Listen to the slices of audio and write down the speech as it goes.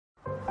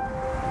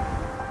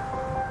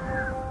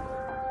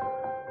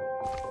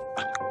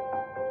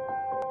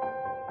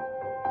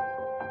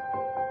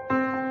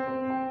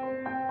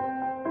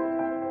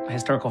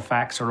Historical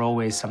facts are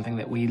always something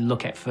that we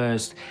look at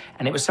first,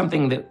 and it was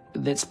something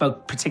that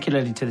spoke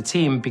particularly to the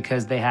team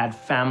because they had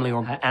family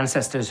or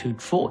ancestors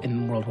who'd fought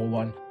in World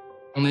War I.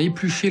 On a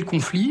épluché le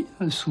conflit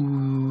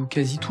sous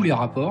quasi tous les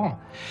rapports,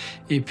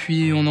 et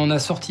puis on en a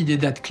sorti des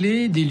dates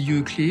clés, des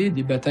lieux clés,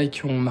 des batailles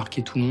qui ont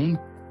marqué tout le monde.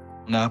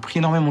 On a appris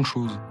énormément de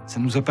choses. Ça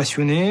nous a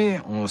passionnés,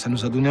 ça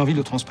nous a donné envie de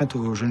le transmettre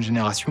aux jeunes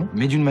générations,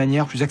 mais d'une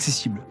manière plus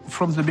accessible.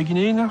 From the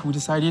beginning, we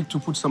decided to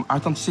put some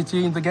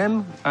authenticity in the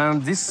game, and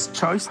this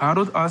choice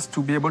allowed us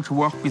to be able to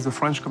work with the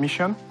French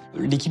Commission.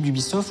 L'équipe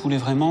d'Ubisoft voulait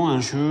vraiment un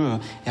jeu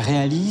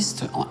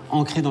réaliste,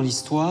 ancré dans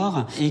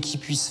l'histoire et qui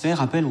puisse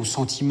faire appel aux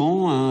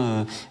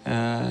sentiments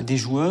des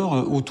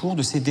joueurs autour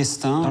de ces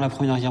destins dans la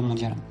Première Guerre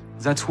mondiale.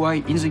 That's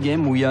why in the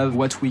game we have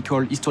what we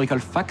call historical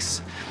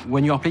facts.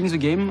 When you are playing the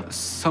game,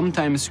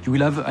 sometimes you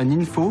will have an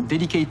info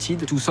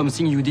dedicated to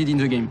something you did in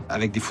the game.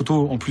 Avec des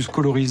photos en plus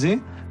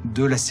colorisées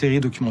de la série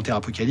documentaire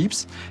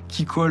Apocalypse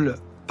qui collent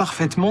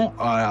parfaitement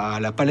à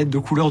la palette de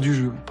couleurs du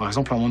jeu. Par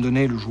exemple, à un moment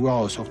donné, le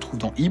joueur se retrouve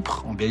dans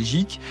Ypres, en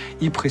Belgique.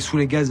 Ypres est sous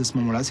les gaz à ce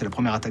moment-là, c'est la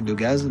première attaque de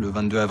gaz, le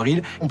 22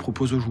 avril. On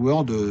propose au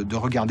joueur de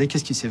regarder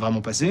qu'est-ce qui s'est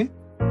vraiment passé.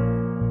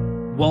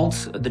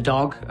 Walt, the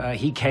dog,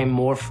 he came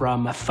more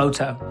from a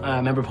photo. I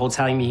remember Paul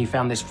telling me he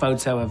found this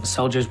photo of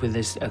soldiers with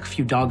a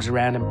few dogs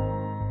around him.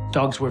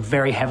 Dogs were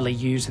very heavily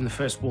used in the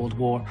First World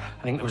War.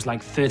 I think there was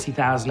like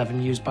 30,000 of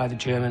them used by the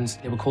Germans.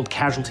 They were called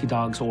casualty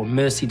dogs or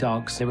mercy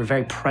dogs. They were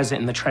very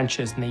present in the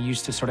trenches and they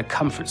used to sort of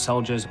comfort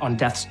soldiers on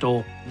death's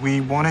door.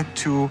 We wanted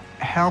to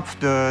help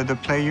the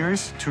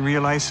players to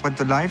realize what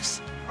the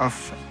lives of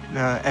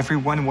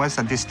everyone was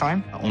at this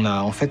time. On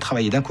a en fait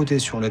travaillé d'un côté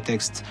sur le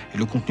texte et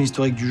le contenu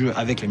historique du jeu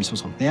avec la mission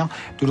centenaire,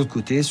 de l'autre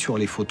côté sur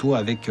les photos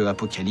avec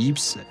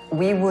Apocalypse.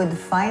 We would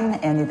find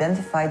and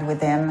identify with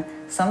them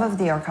some of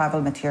the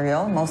archival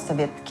material. Most of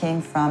it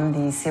came from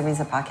the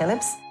series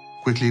Apocalypse.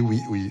 Quickly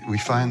we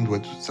find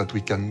that we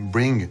can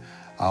bring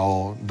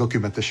our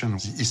documentation,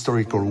 the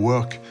historical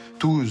work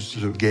to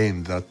the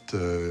game that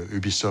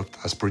Ubisoft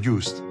has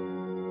produced.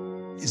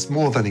 It's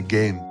more than a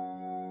game.